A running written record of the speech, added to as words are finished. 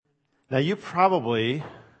Now, you probably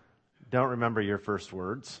don't remember your first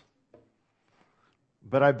words,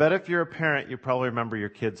 but I bet if you're a parent, you probably remember your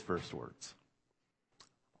kids' first words.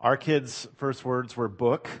 Our kids' first words were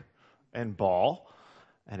book and ball,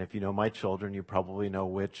 and if you know my children, you probably know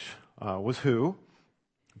which was who,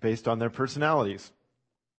 based on their personalities.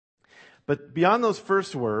 But beyond those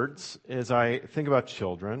first words, as I think about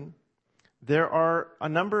children, there are a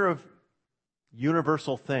number of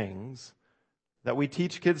universal things that we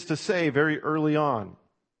teach kids to say very early on.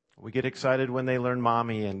 We get excited when they learn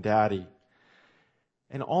mommy and daddy.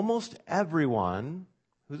 And almost everyone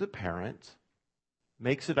who's a parent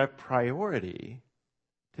makes it a priority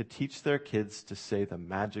to teach their kids to say the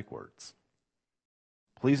magic words.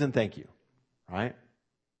 Please and thank you, right?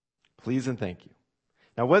 Please and thank you.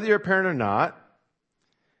 Now, whether you're a parent or not,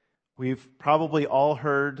 we've probably all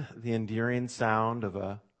heard the endearing sound of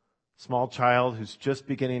a small child who's just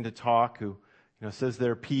beginning to talk, who says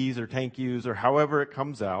their P's or thank yous or however it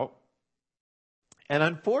comes out. And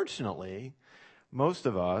unfortunately, most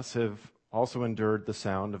of us have also endured the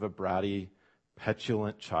sound of a bratty,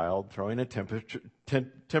 petulant child throwing a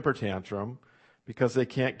temper tantrum because they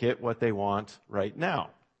can't get what they want right now.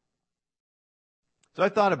 So I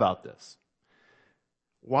thought about this.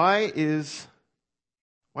 Why is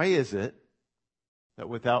it that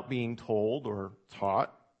without being told or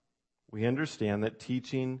taught, we understand that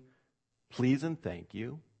teaching please and thank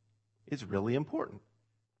you is really important?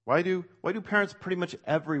 Why do parents pretty much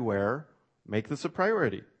everywhere make this a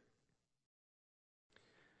priority?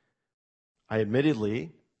 I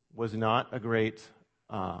admittedly was not a great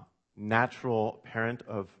natural parent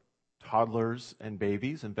of toddlers and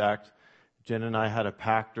babies. In fact, Jen and I had a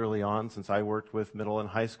pact early on. Since I worked with middle and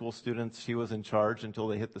high school students, she was in charge until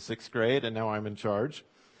they hit the 6th grade, and now I'm in charge.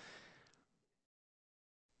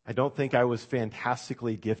 I don't think I was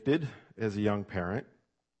fantastically gifted as a young parent,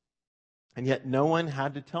 and yet no one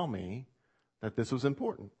had to tell me that this was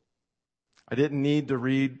important. I didn't need to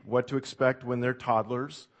read what to expect when they're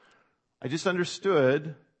toddlers. I just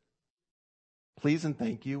understood please and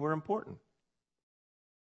thank you were important.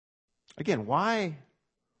 Again, why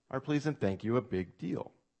are please and thank you a big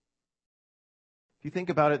deal? If you think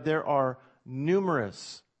about it, there are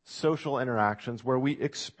numerous social interactions where we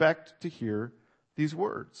expect to hear these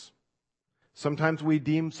words. Sometimes we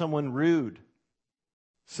deem someone rude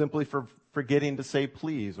simply for forgetting to say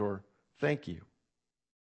please or thank you.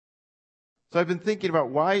 So I've been thinking about,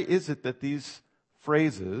 why is it that these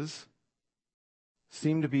phrases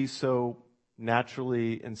seem to be so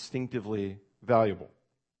naturally, instinctively valuable?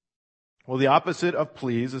 Well, the opposite of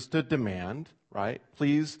please is to demand, right?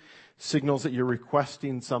 Please signals that you're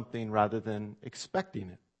requesting something rather than expecting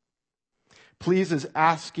it. Please is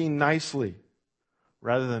asking nicely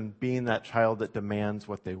rather than being that child that demands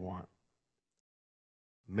what they want.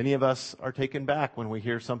 Many of us are taken back when we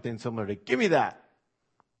hear something similar to, give me that.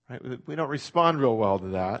 Right? We don't respond real well to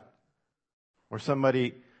that. Or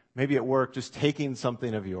somebody, maybe at work, just taking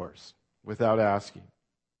something of yours without asking.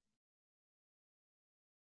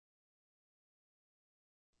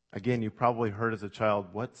 Again, you probably heard as a child,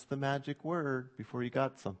 what's the magic word, before you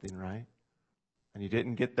got something, right? And you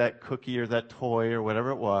didn't get that cookie or that toy or whatever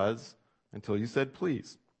it was until you said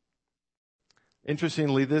please.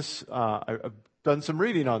 Interestingly, I've done some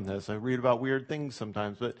reading on this. I read about weird things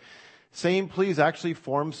sometimes, but saying please actually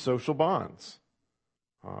forms social bonds,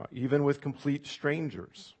 even with complete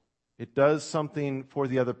strangers. It does something for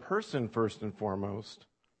the other person first and foremost,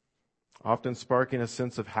 often sparking a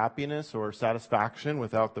sense of happiness or satisfaction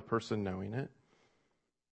without the person knowing it.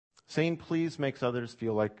 Saying please makes others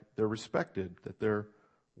feel like they're respected, that they're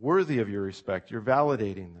worthy of your respect. You're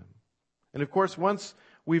validating them. And of course, once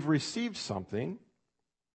we've received something,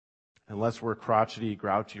 unless we're crotchety,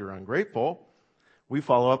 grouchy, or ungrateful, we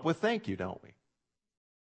follow up with thank you, don't we?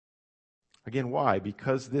 Again, why?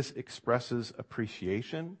 Because this expresses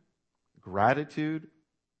appreciation, gratitude,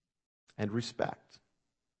 and respect.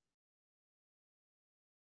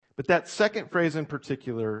 But that second phrase in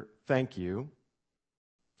particular, thank you,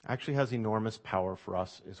 actually has enormous power for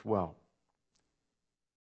us as well.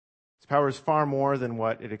 Its power is far more than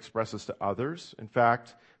what it expresses to others. In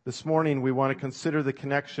fact, this morning we want to consider the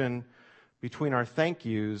connection between our thank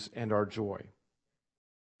yous and our joy.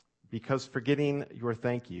 Because forgetting your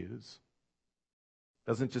thank yous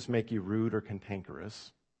doesn't just make you rude or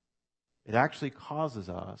cantankerous. It actually causes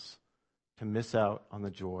us to miss out on the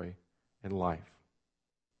joy in life.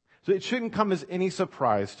 So it shouldn't come as any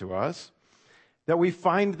surprise to us that we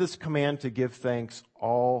find this command to give thanks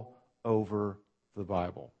all over the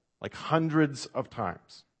Bible, like hundreds of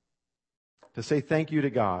times, to say thank you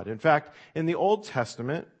to God. In fact, in the Old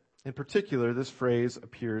Testament, In particular, this phrase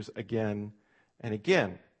appears again and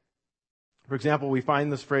again. For example, we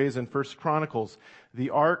find this phrase in 1 Chronicles. The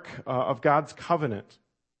Ark of God's covenant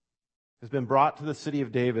has been brought to the city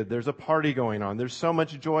of David. There's a party going on. There's so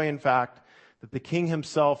much joy, in fact, that the king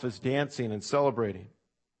himself is dancing and celebrating.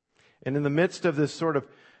 And in the midst of this sort of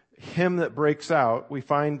hymn that breaks out, we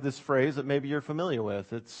find this phrase that maybe you're familiar with.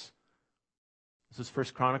 This is 1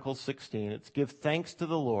 Chronicles 16. It's give thanks to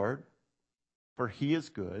the Lord, for he is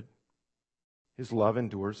good. His love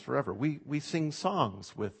endures forever. We sing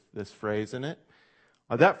songs with this phrase in it.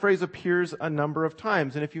 That phrase appears a number of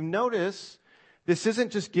times. And if you notice, this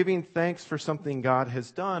isn't just giving thanks for something God has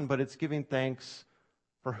done, but it's giving thanks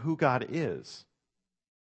for who God is.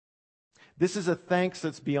 This is a thanks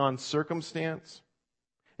that's beyond circumstance.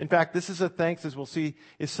 In fact, this is a thanks, as we'll see,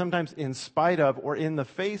 is sometimes in spite of or in the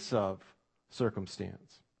face of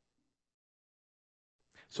circumstance.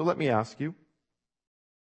 So let me ask you,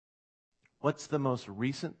 what's the most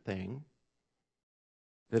recent thing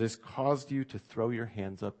that has caused you to throw your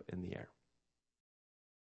hands up in the air?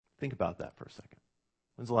 Think about that for a second.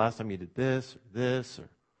 When's the last time you did this, or this, or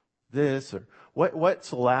this, or what's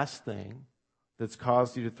the last thing that's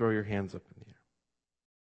caused you to throw your hands up in the air?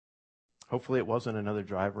 Hopefully it wasn't another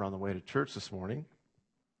driver on the way to church this morning.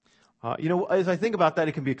 As I think about that,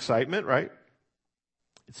 it can be excitement, right?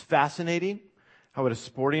 It's fascinating how at a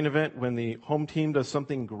sporting event, when the home team does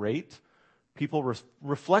something great, people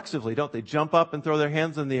reflexively, don't they, jump up and throw their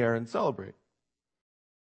hands in the air and celebrate.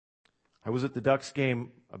 I was at the Ducks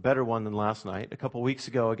game, a better one than last night, a couple weeks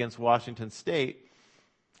ago against Washington State,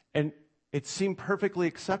 and it seemed perfectly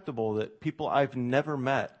acceptable that people I've never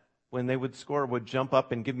met, when they would score, would jump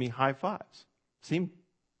up and give me high fives. Seemed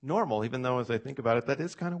normal, even though as I think about it, that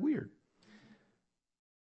is kind of weird.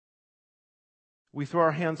 We throw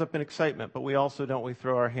our hands up in excitement, but we also, don't we,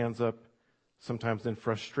 throw our hands up sometimes in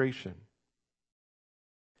frustration.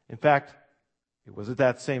 In fact, it was at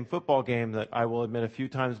that same football game that I will admit a few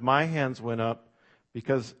times my hands went up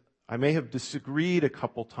because I may have disagreed a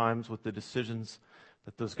couple times with the decisions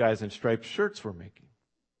that those guys in striped shirts were making.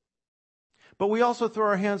 But we also throw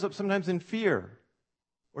our hands up sometimes in fear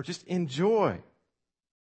or just in joy.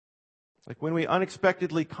 Like when we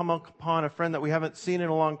unexpectedly come upon a friend that we haven't seen in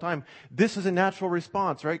a long time. This is a natural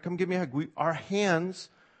response, right? Come give me a hug. Our hands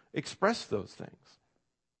express those things.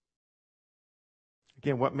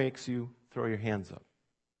 Again, what makes you throw your hands up?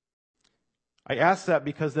 I ask that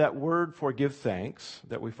because that word for give thanks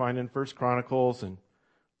that we find in 1 Chronicles and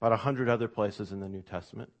about 100 other places in the New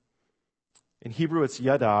Testament. In Hebrew, it's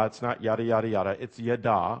yada. It's not yada, yada, yada. It's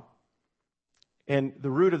yada. And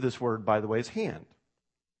the root of this word, by the way, is hand.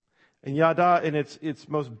 And yada, in its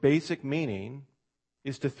most basic meaning,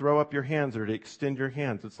 is to throw up your hands or to extend your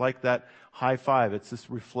hands. It's like that high five. It's this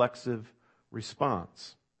reflexive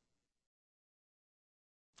response.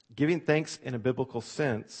 Giving thanks in a biblical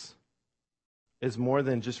sense is more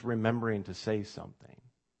than just remembering to say something,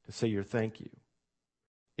 to say your thank you.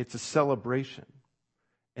 It's a celebration.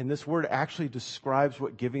 And this word actually describes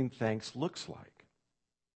what giving thanks looks like.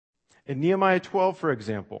 In Nehemiah 12, for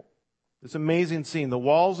example, this amazing scene, the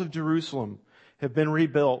walls of Jerusalem have been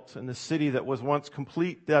rebuilt in the city that was once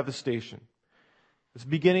complete devastation. It's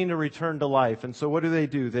beginning to return to life. And so what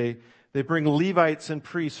do? They bring Levites and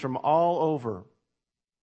priests from all over.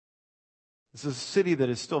 This is a city that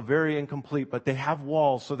is still very incomplete, but they have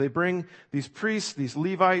walls. So they bring these priests, these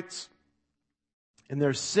Levites, and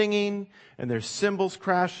they're singing, and there's cymbals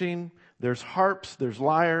crashing, there's harps, there's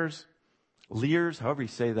lyres, however you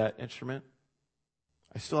say that instrument.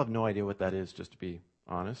 I still have no idea what that is, just to be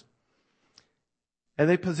honest. And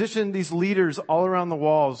they position these leaders all around the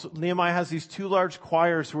walls. Nehemiah has these two large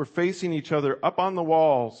choirs who are facing each other up on the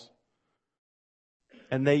walls.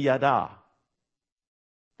 And they yada.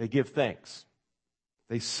 They give thanks.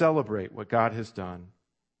 They celebrate what God has done.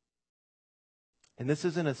 And this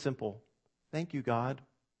isn't a simple, thank you, God.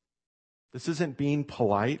 This isn't being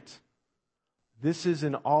polite. This is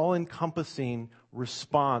an all-encompassing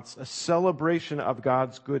response, a celebration of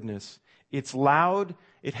God's goodness. It's loud.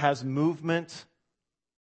 It has movement.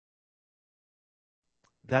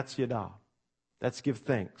 That's yada. That's give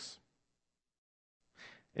thanks.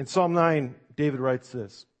 In Psalm 9, David writes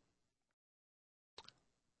this.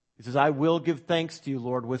 He says, I will give thanks to you,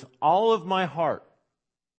 Lord, with all of my heart.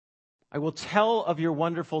 I will tell of your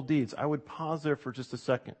wonderful deeds. I would pause there for just a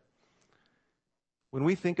second. When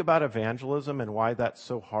we think about evangelism and why that's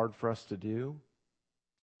so hard for us to do,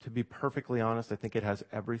 to be perfectly honest, I think it has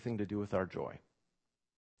everything to do with our joy.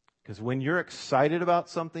 Because when you're excited about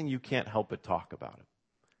something, you can't help but talk about it.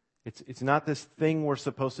 It's not this thing we're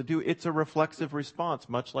supposed to do. It's a reflexive response,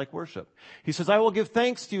 much like worship. He says, I will give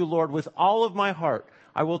thanks to you, Lord, with all of my heart.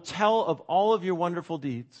 I will tell of all of your wonderful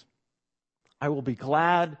deeds. I will be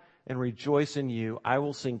glad and rejoice in you. I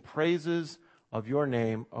will sing praises of your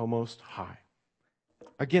name, O Most High.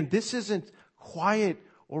 Again, this isn't quiet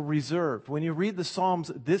or reserved. When you read the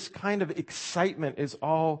Psalms, this kind of excitement is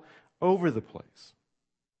all over the place.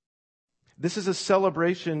 This is a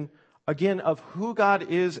celebration, again, of who God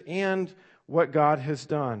is and what God has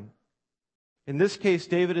done. In this case,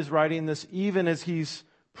 David is writing this even as he's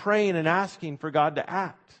praying and asking for God to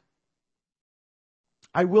act.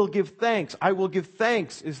 I will give thanks. I will give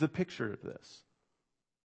thanks is the picture of this.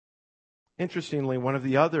 Interestingly, one of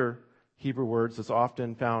the other Hebrew words that's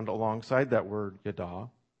often found alongside that word, yadah,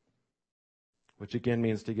 which again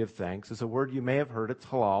means to give thanks, is a word you may have heard. It's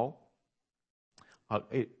halal.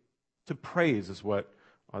 To praise is what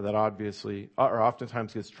that obviously, or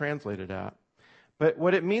oftentimes gets translated at. But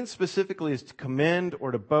what it means specifically is to commend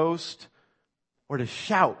or to boast or to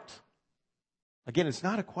shout. Again, it's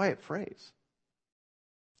not a quiet phrase.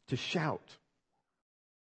 To shout.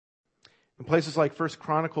 In places like 1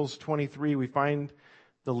 Chronicles 23, we find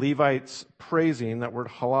the Levites praising, that word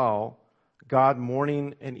halal, God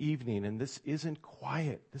morning and evening. And this isn't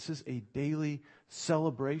quiet. This is a daily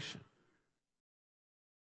celebration.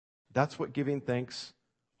 That's what giving thanks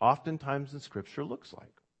oftentimes in Scripture looks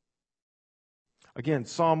like. Again,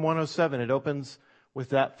 Psalm 107, it opens with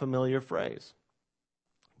that familiar phrase.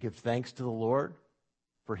 Give thanks to the Lord,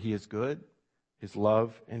 for He is good. His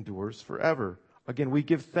love endures forever. Again, we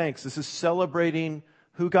give thanks. This is celebrating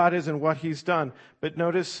who God is and what He's done. But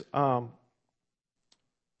notice a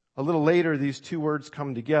little later, these two words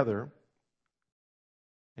come together.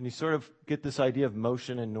 And you sort of get this idea of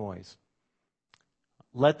motion and noise.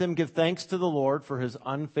 Let them give thanks to the Lord for His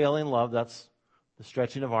unfailing love. That's the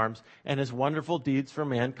stretching of arms. And His wonderful deeds for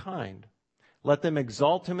mankind. Let them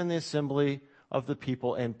exalt Him in the assembly of the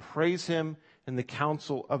people and praise Him in the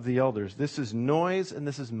council of the elders. This is noise and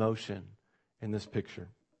this is motion in this picture.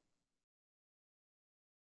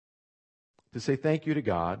 To say thank you to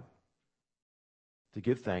God, to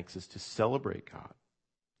give thanks, is to celebrate God.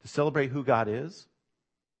 To celebrate who God is,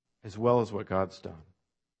 as well as what God's done.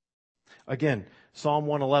 Again, Psalm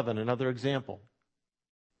 111, another example,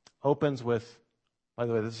 opens with, by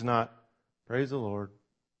the way, this is not praise the Lord.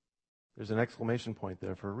 There's an exclamation point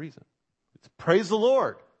there for a reason. It's praise the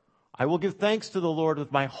Lord. I will give thanks to the Lord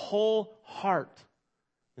with my whole heart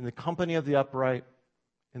in the company of the upright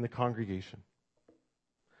in the congregation.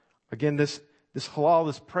 Again, this halal,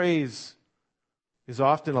 this praise, is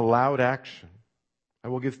often a loud action. I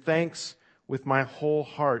will give thanks with my whole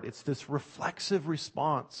heart. It's this reflexive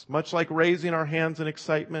response, much like raising our hands in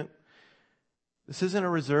excitement. This isn't a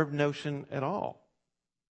reserved notion at all,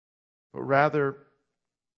 but rather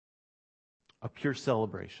a pure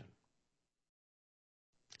celebration.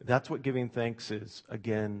 That's what giving thanks is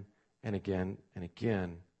again and again and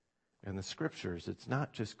again in the Scriptures. It's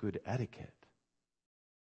not just good etiquette.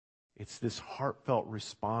 It's this heartfelt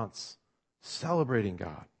response celebrating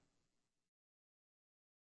God.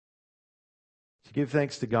 To give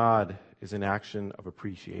thanks to God is an action of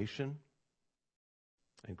appreciation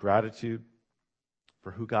and gratitude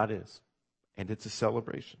for who God is. And it's a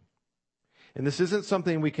celebration. And this isn't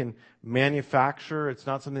something we can manufacture. It's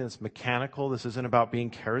not something that's mechanical. This isn't about being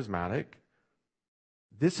charismatic.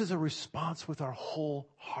 This is a response with our whole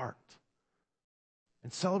heart.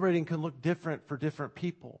 And celebrating can look different for different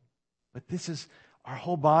people. But this is our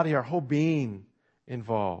whole body, our whole being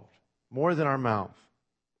involved, more than our mouth.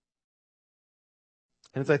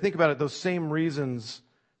 And as I think about it, those same reasons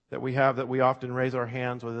that we have that we often raise our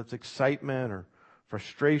hands, whether it's excitement or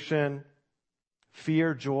frustration,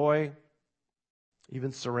 fear, joy,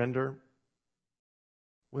 even surrender.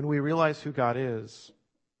 When we realize who God is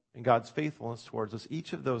and God's faithfulness towards us,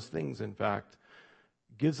 each of those things, in fact,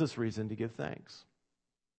 gives us reason to give thanks.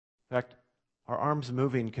 In fact, our arms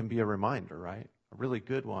moving can be a reminder, right? A really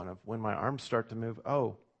good one of when my arms start to move,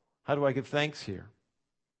 oh, how do I give thanks here?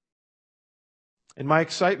 In my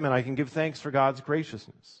excitement, I can give thanks for God's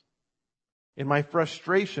graciousness. In my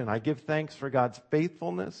frustration, I give thanks for God's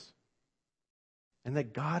faithfulness and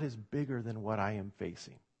that God is bigger than what I am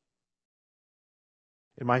facing.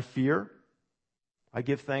 In my fear, I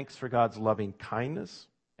give thanks for God's loving kindness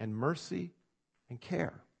and mercy and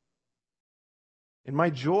care. In my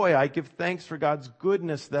joy, I give thanks for God's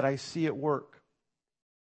goodness that I see at work.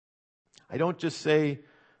 I don't just say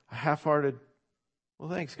a half-hearted, well,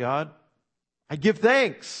 thanks, God. I give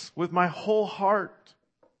thanks with my whole heart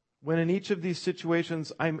when in each of these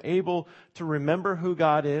situations I'm able to remember who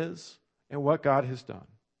God is and what God has done.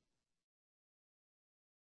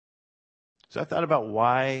 So I thought about,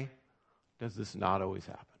 why does this not always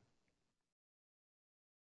happen?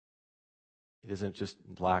 It isn't just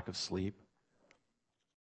lack of sleep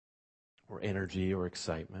or energy or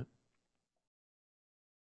excitement.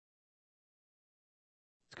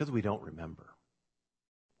 It's because we don't remember.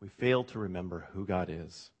 We fail to remember who God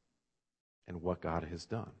is and what God has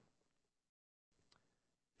done.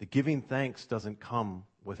 The giving thanks doesn't come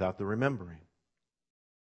without the remembering.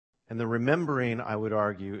 And the remembering, I would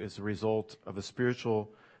argue, is the result of a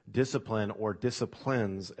spiritual discipline or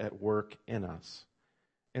disciplines at work in us.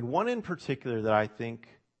 And one in particular that I think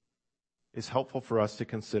is helpful for us to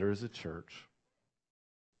consider as a church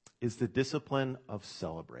is the discipline of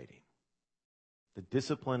celebrating. The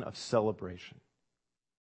discipline of celebration,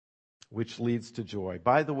 which leads to joy.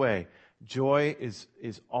 By the way, joy is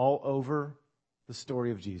all over the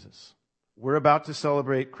story of Jesus. We're about to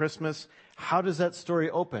celebrate Christmas. How does that story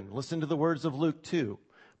open? Listen to the words of Luke 2.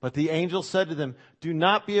 But the angel said to them, "Do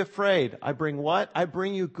not be afraid. I bring what? I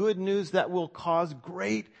bring you good news that will cause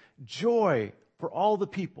great joy for all the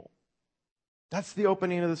people." That's the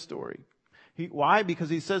opening of the story. Why? Because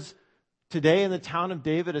he says, today in the town of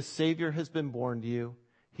David, a Savior has been born to you.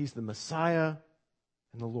 He's the Messiah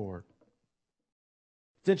and the Lord.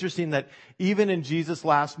 It's interesting that even in Jesus'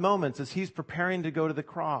 last moments, as he's preparing to go to the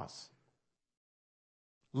cross,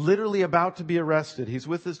 literally about to be arrested, he's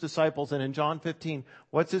with his disciples, and in John 15,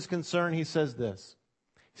 what's his concern? He says this.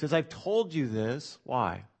 He says, "I've told you this."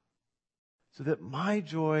 Why? "So that my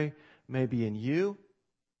joy may be in you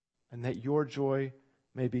and that your joy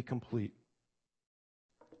may be complete."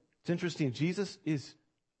 It's interesting. Jesus is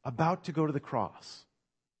about to go to the cross,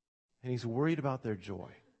 and he's worried about their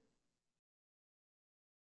joy.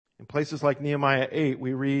 In places like Nehemiah 8,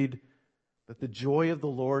 we read that the joy of the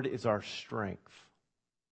Lord is our strength.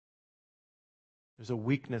 There's a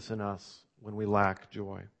weakness in us when we lack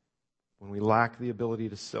joy, when we lack the ability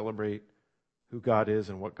to celebrate who God is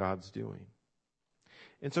and what God's doing.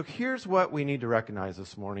 And so here's what we need to recognize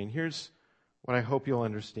this morning. Here's what I hope you'll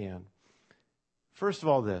understand. First of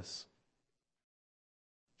all, this: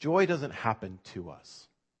 joy doesn't happen to us.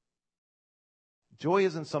 Joy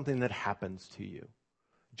isn't something that happens to you.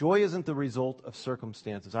 Joy isn't the result of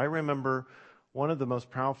circumstances. I remember one of the most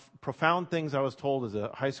profound things I was told as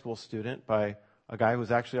a high school student by a guy who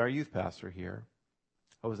was actually our youth pastor here.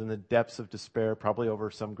 I was in the depths of despair, probably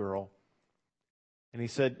over some girl. And he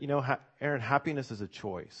said, "You know, Aaron, happiness is a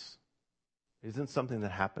choice. It isn't something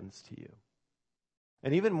that happens to you."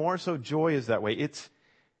 And even more so, joy is that way. It's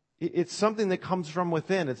something that comes from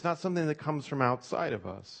within. It's not something that comes from outside of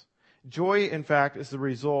us. Joy, in fact, is the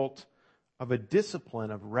result of a discipline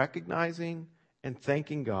of recognizing and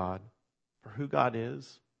thanking God for who God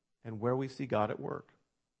is and where we see God at work.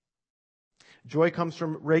 Joy comes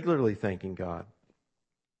from regularly thanking God.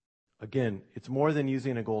 Again, it's more than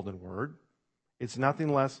using a golden word. It's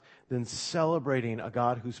nothing less than celebrating a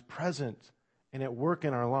God who's present and at work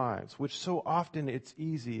in our lives, which so often it's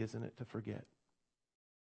easy, isn't it, to forget.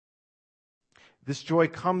 This joy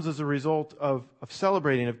comes as a result of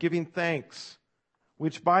celebrating, of giving thanks,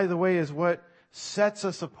 which, by the way, is what sets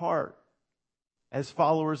us apart as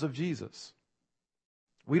followers of Jesus.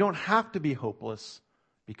 We don't have to be hopeless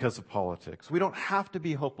because of politics. We don't have to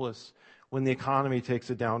be hopeless when the economy takes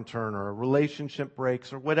a downturn or a relationship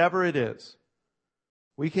breaks or whatever it is.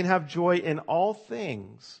 We can have joy in all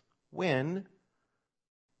things when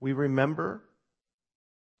we remember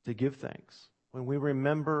to give thanks, when we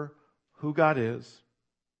remember who God is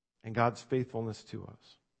and God's faithfulness to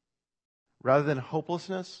us. Rather than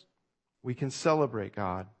hopelessness, we can celebrate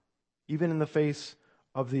God, even in the face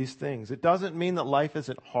of these things. It doesn't mean that life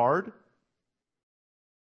isn't hard.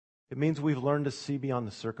 It means we've learned to see beyond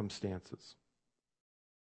the circumstances,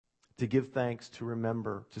 to give thanks, to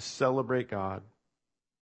remember, to celebrate God.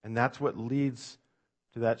 And that's what leads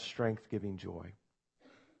to that strength-giving joy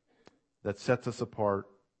that sets us apart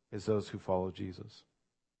as those who follow Jesus.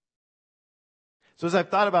 So as I've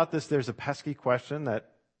thought about this, there's a pesky question that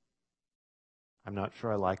I'm not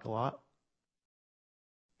sure I like a lot.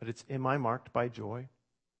 But it's, am I marked by joy?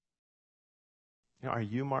 You know, are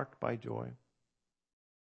you marked by joy?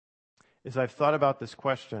 As I've thought about this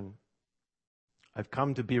question, I've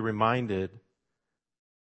come to be reminded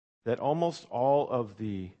that almost all of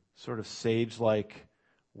the sort of sage-like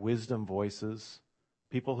wisdom voices,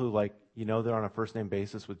 people who they're on a first-name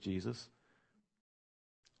basis with Jesus,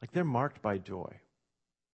 they're marked by joy.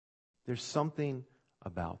 There's something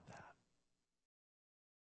about that.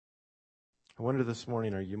 I wonder this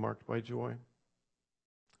morning, are you marked by joy?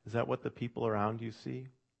 Is that what the people around you see?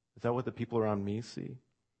 Is that what the people around me see?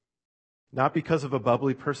 Not because of a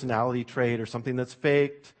bubbly personality trait or something that's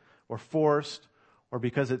faked or forced or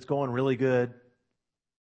because it's going really good,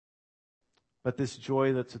 but this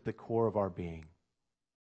joy that's at the core of our being.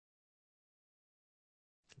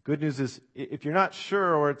 Good news is, if you're not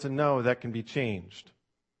sure or it's a no, that can be changed.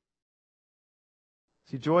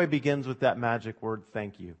 See, joy begins with that magic word,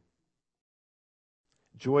 thank you.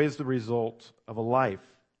 Joy is the result of a life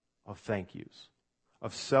of thank yous,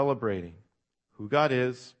 of celebrating who God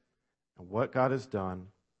is and what God has done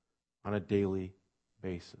on a daily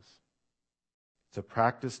basis. It's a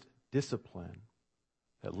practiced discipline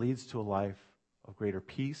that leads to a life of greater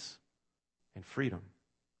peace and freedom.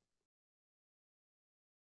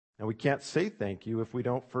 Now, we can't say thank you if we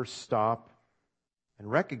don't first stop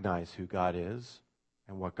and recognize who God is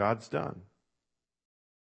and what God's done.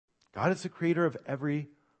 God is the creator of every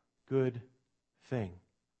good thing.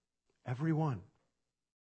 Every one.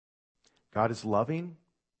 God is loving.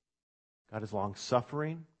 God is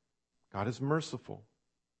long-suffering. God is merciful.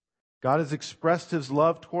 God has expressed His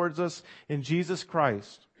love towards us in Jesus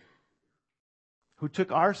Christ, who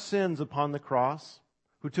took our sins upon the cross,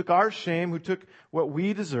 who took our shame, who took what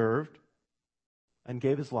we deserved, and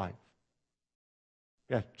gave His life.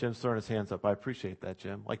 Yeah, Jim's throwing his hands up. I appreciate that,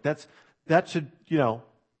 Jim. That should,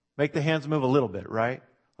 make the hands move a little bit, right?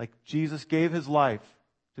 Like Jesus gave His life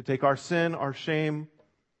to take our sin, our shame.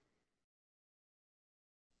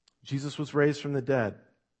 Jesus was raised from the dead.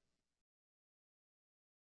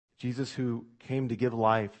 Jesus, who came to give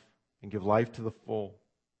life and give life to the full,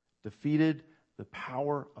 defeated the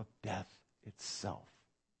power of death itself.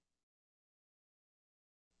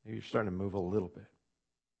 Maybe you're starting to move a little bit.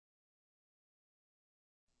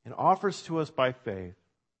 And offers to us by faith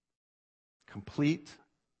complete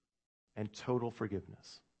and total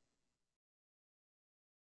forgiveness.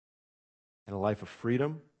 And a life of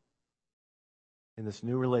freedom in this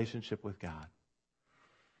new relationship with God,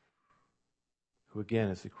 who again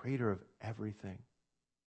is the creator of everything.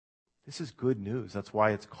 This is good news. That's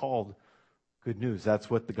why it's called good news. That's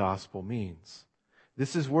what the gospel means.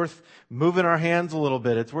 This is worth moving our hands a little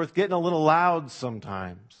bit. It's worth getting a little loud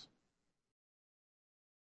sometimes.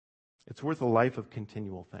 It's worth a life of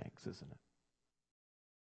continual thanks, isn't it?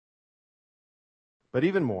 But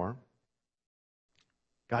even more,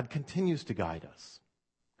 God continues to guide us.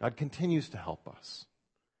 God continues to help us.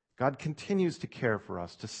 God continues to care for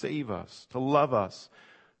us, to save us, to love us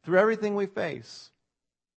through everything we face.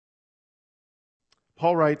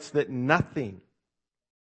 Paul writes that nothing,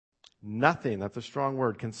 that's a strong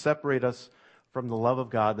word, can separate us from the love of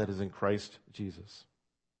God that is in Christ Jesus.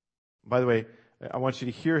 By the way, I want you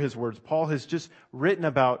to hear his words. Paul has just written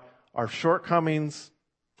about our shortcomings,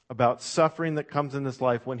 about suffering that comes in this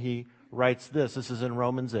life when he writes this. This is in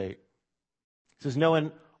Romans 8. He says,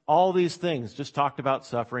 knowing all these things, just talked about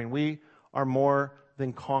suffering, we are more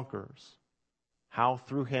than conquerors. How?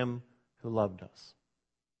 Through Him who loved us.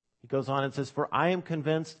 He goes on and says, for I am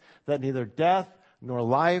convinced that neither death nor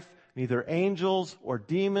life, neither angels or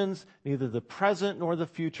demons, neither the present nor the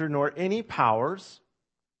future, nor any powers,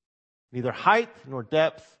 neither height nor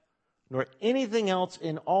depth, nor anything else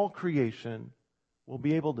in all creation will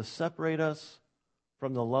be able to separate us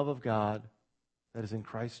from the love of God that is in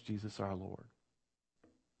Christ Jesus our Lord.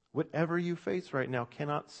 Whatever you face right now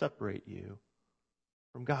cannot separate you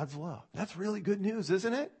from God's love. That's really good news,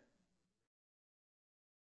 isn't it?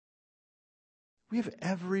 We have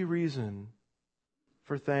every reason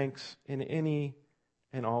for thanks in any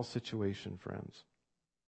and all situation, friends.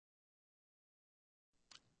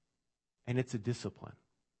 And it's a discipline.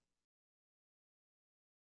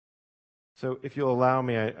 So if you'll allow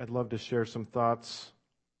me, I'd love to share some thoughts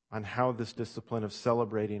on how this discipline of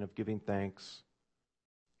celebrating, of giving thanks,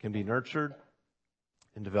 can be nurtured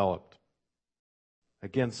and developed.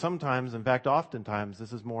 Again, sometimes, in fact, oftentimes,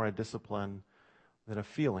 this is more a discipline than a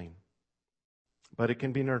feeling. But it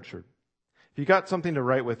can be nurtured. If you got something to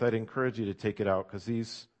write with, I'd encourage you to take it out, because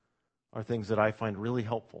these are things that I find really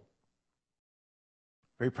helpful.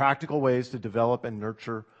 Very practical ways to develop and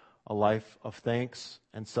nurture a life of thanks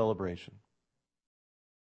and celebration.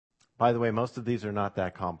 By the way, most of these are not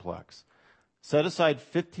that complex. Set aside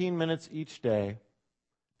 15 minutes each day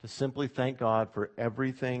to simply thank God for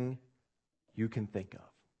everything you can think of.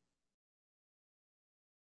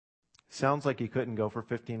 Sounds like you couldn't go for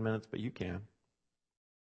 15 minutes, but you can.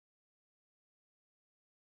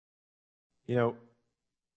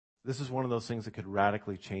 This is one of those things that could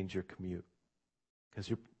radically change your commute. Because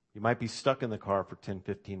you might be stuck in the car for 10,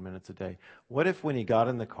 15 minutes a day. What if when you got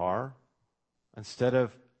in the car, instead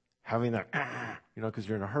of having that, because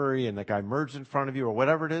you're in a hurry and the guy merged in front of you or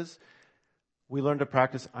whatever it is, we learn to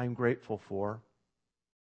practice, I'm grateful for,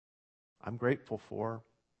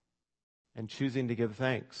 and choosing to give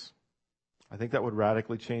thanks I think that would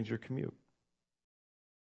radically change your commute.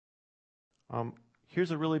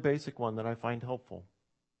 Here's a really basic one that I find helpful.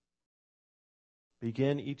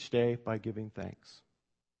 Begin each day by giving thanks.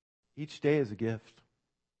 Each day is a gift.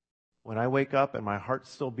 When I wake up and my heart's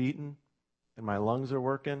still beating and my lungs are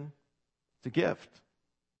working, it's a gift.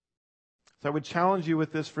 So I would challenge you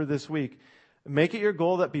with this for this week. Make it your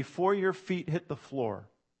goal that before your feet hit the floor,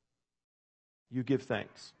 you give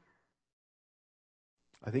thanks.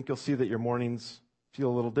 I think you'll see that your mornings feel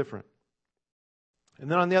a little different. And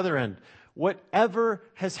then on the other end, whatever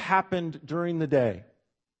has happened during the day,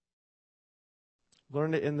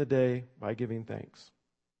 learn to end the day by giving thanks.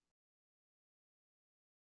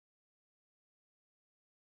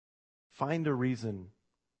 Find a reason,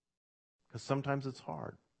 because sometimes it's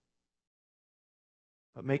hard.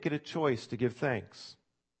 But make it a choice to give thanks.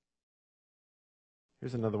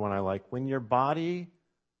 Here's another one I like. When your body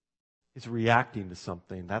is reacting to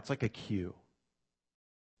something, that's like a cue.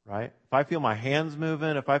 Right? If I feel my hands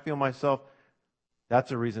moving, if I feel myself,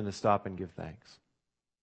 that's a reason to stop and give thanks.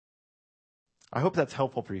 I hope that's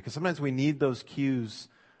helpful for you, because sometimes we need those cues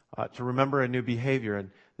to remember a new behavior. And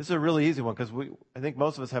this is a really easy one, because I think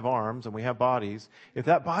most of us have arms and we have bodies. If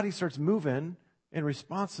that body starts moving in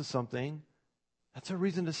response to something, that's a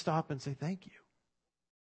reason to stop and say, thank you.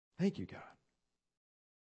 Thank you, God.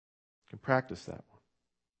 You can practice that one.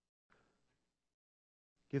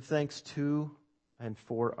 Give thanks to and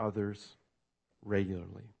for others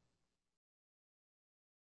regularly.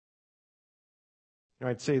 Now,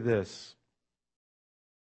 I'd say this.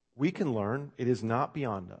 We can learn, it is not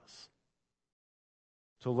beyond us,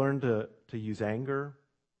 to learn to use anger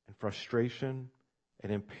and frustration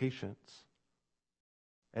and impatience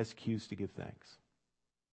as cues to give thanks.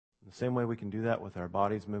 In the same way we can do that with our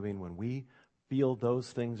bodies moving, when we feel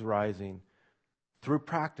those things rising, through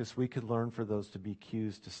practice we could learn for those to be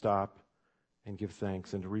cues to stop and give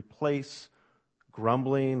thanks, and to replace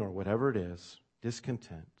grumbling or whatever it is,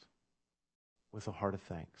 discontent, with a heart of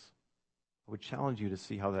thanks. I would challenge you to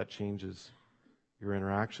see how that changes your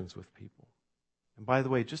interactions with people. And by the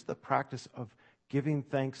way, just the practice of giving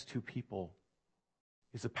thanks to people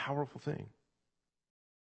is a powerful thing.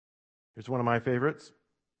 Here's one of my favorites.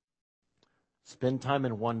 Spend time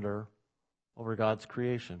in wonder over God's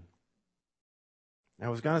creation. Now, I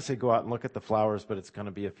was going to say go out and look at the flowers, but it's going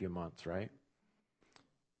to be a few months, right?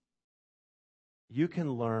 You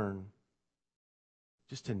can learn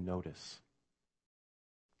just to notice.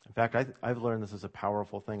 In fact, I've learned this is a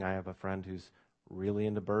powerful thing. I have a friend who's really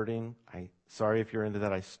into birding. Sorry if you're into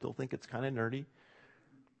that. I still think it's kind of nerdy.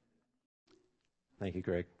 Thank you,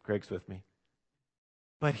 Greg. Greg's with me.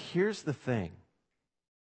 But here's the thing.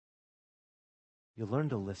 You learn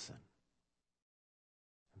to listen.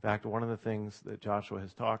 In fact, one of the things that Joshua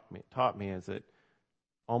has taught me is that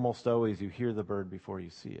almost always you hear the bird before you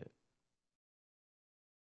see it.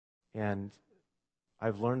 And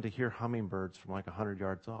I've learned to hear hummingbirds from like 100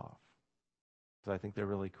 yards off, because I think they're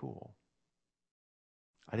really cool.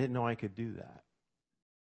 I didn't know I could do that.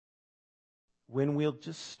 When we'll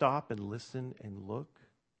just stop and listen and look,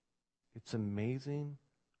 it's amazing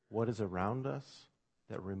what is around us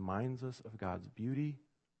that reminds us of God's beauty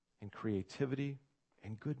and creativity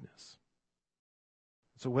and goodness.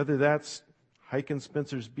 So whether that's hiking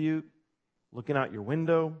Spencer's Butte, looking out your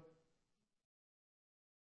window,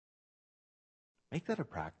 make that a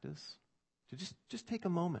practice to just take a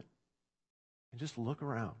moment and just look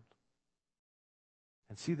around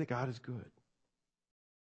and see that God is good.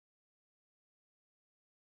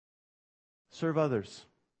 Serve others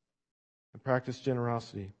and practice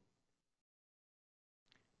generosity.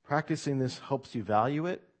 Practicing this helps you value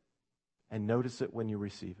it and notice it when you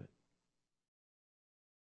receive it.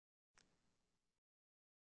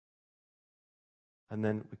 And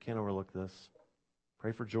then we can't overlook this.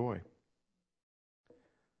 Pray for joy.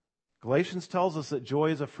 Galatians tells us that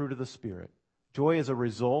joy is a fruit of the Spirit. Joy is a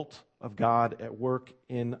result of God at work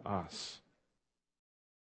in us.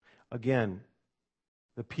 Again,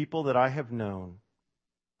 the people that I have known,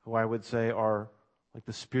 who I would say are like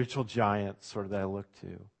the spiritual giants sort of that I look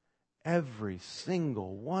to, every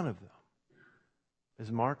single one of them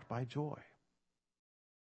is marked by joy.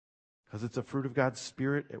 Because it's a fruit of God's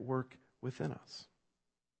Spirit at work within us.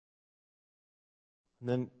 And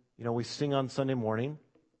then, we sing on Sunday morning.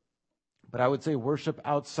 But I would say worship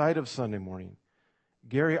outside of Sunday morning.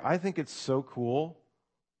 Gary, I think it's so cool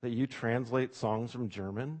that you translate songs from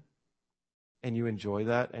German and you enjoy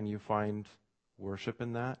that and you find worship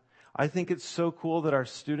in that. I think it's so cool that our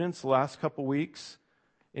students the last couple weeks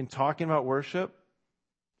in talking about worship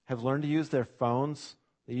have learned to use their phones.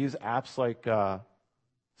 They use apps like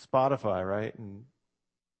Spotify, right? And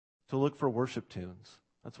to look for worship tunes.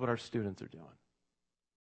 That's what our students are doing.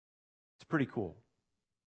 It's pretty cool.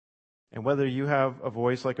 And whether you have a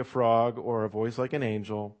voice like a frog or a voice like an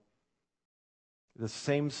angel, the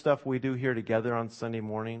same stuff we do here together on Sunday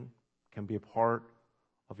morning can be a part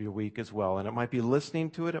of your week as well. And it might be listening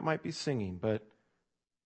to it, it might be singing, but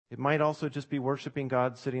it might also just be worshiping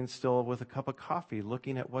God sitting still with a cup of coffee,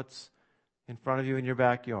 looking at what's in front of you in your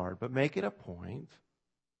backyard. But make it a point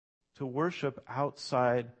to worship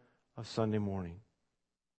outside of Sunday morning.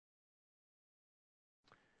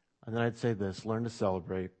 And then I'd say this, learn to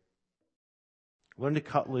celebrate. Learn to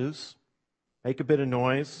cut loose. Make a bit of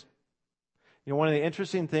noise. You know, one of the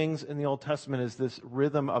interesting things in the Old Testament is this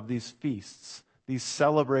rhythm of these feasts, these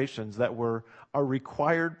celebrations that were a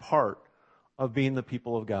required part of being the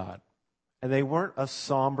people of God. And they weren't a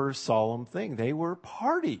somber, solemn thing. They were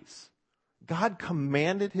parties. God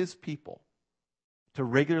commanded his people to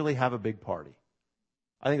regularly have a big party.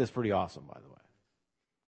 I think that's pretty awesome, by the way.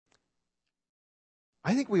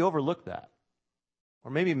 I think we overlook that,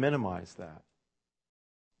 or maybe minimize that.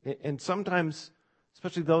 And sometimes,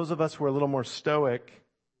 especially those of us who are a little more stoic,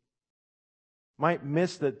 might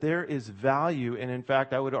miss that there is value, and in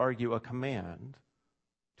fact, I would argue a command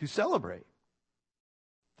to celebrate,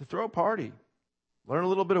 to throw a party, learn a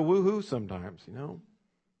little bit of woohoo sometimes, you know.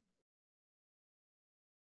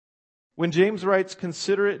 When James writes,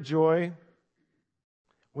 "Consider it joy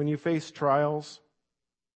when you face trials,"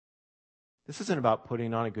 this isn't about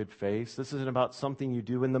putting on a good face. This isn't about something you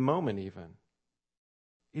do in the moment even.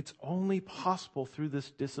 It's only possible through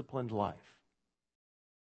this disciplined life.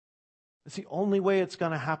 It's the only way it's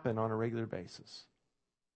going to happen on a regular basis.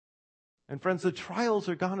 And friends, the trials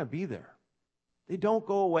are going to be there. They don't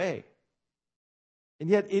go away. And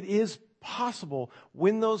yet it is possible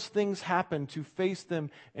when those things happen to face them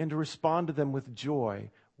and to respond to them with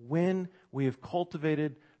joy when we have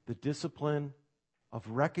cultivated the discipline of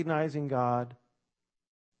recognizing God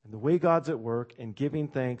and the way God's at work and giving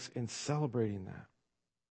thanks and celebrating that.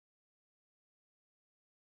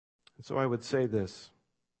 And so I would say this.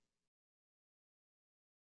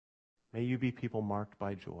 May you be people marked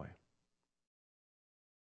by joy.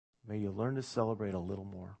 May you learn to celebrate a little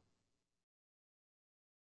more.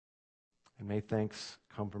 And may thanks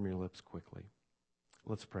come from your lips quickly.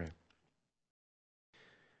 Let's pray.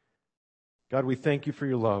 God, we thank you for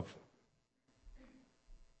your love.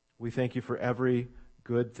 We thank you for every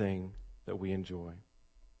good thing that we enjoy.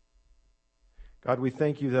 God, we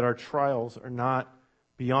thank you that our trials are not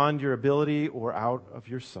beyond your ability or out of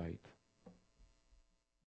your sight.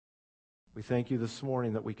 We thank you this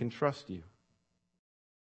morning that we can trust you.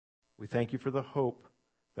 We thank you for the hope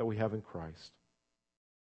that we have in Christ.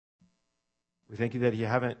 We thank you that you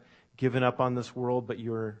haven't given up on this world, but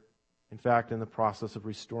you're, in fact, in the process of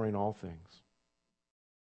restoring all things.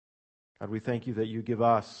 God, we thank you that you give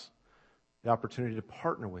us the opportunity to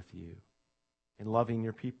partner with you in loving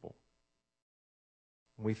your people.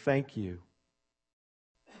 And we thank you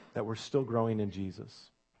that we're still growing in Jesus.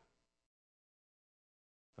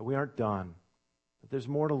 That we aren't done. That there's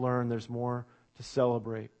more to learn, there's more to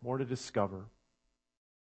celebrate, more to discover.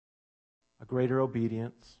 A greater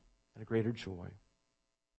obedience and a greater joy.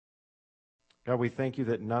 God, we thank you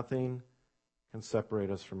that nothing can separate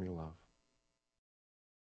us from your love.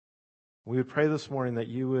 We would pray this morning that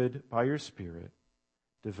you would, by your Spirit,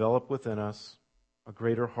 develop within us a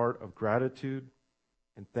greater heart of gratitude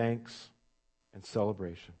and thanks and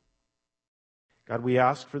celebration. God, we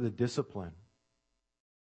ask for the discipline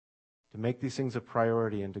to make these things a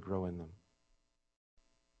priority and to grow in them.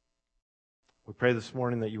 We pray this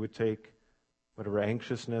morning that you would take whatever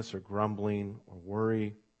anxiousness or grumbling or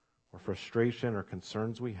worry or frustration or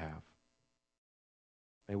concerns we have.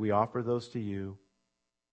 May we offer those to you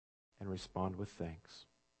and respond with thanks.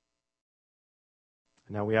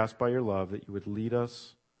 And now we ask by your love that you would lead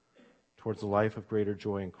us towards a life of greater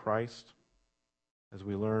joy in Christ as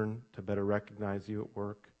we learn to better recognize you at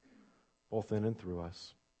work, both in and through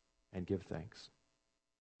us, and give thanks.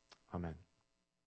 Amen.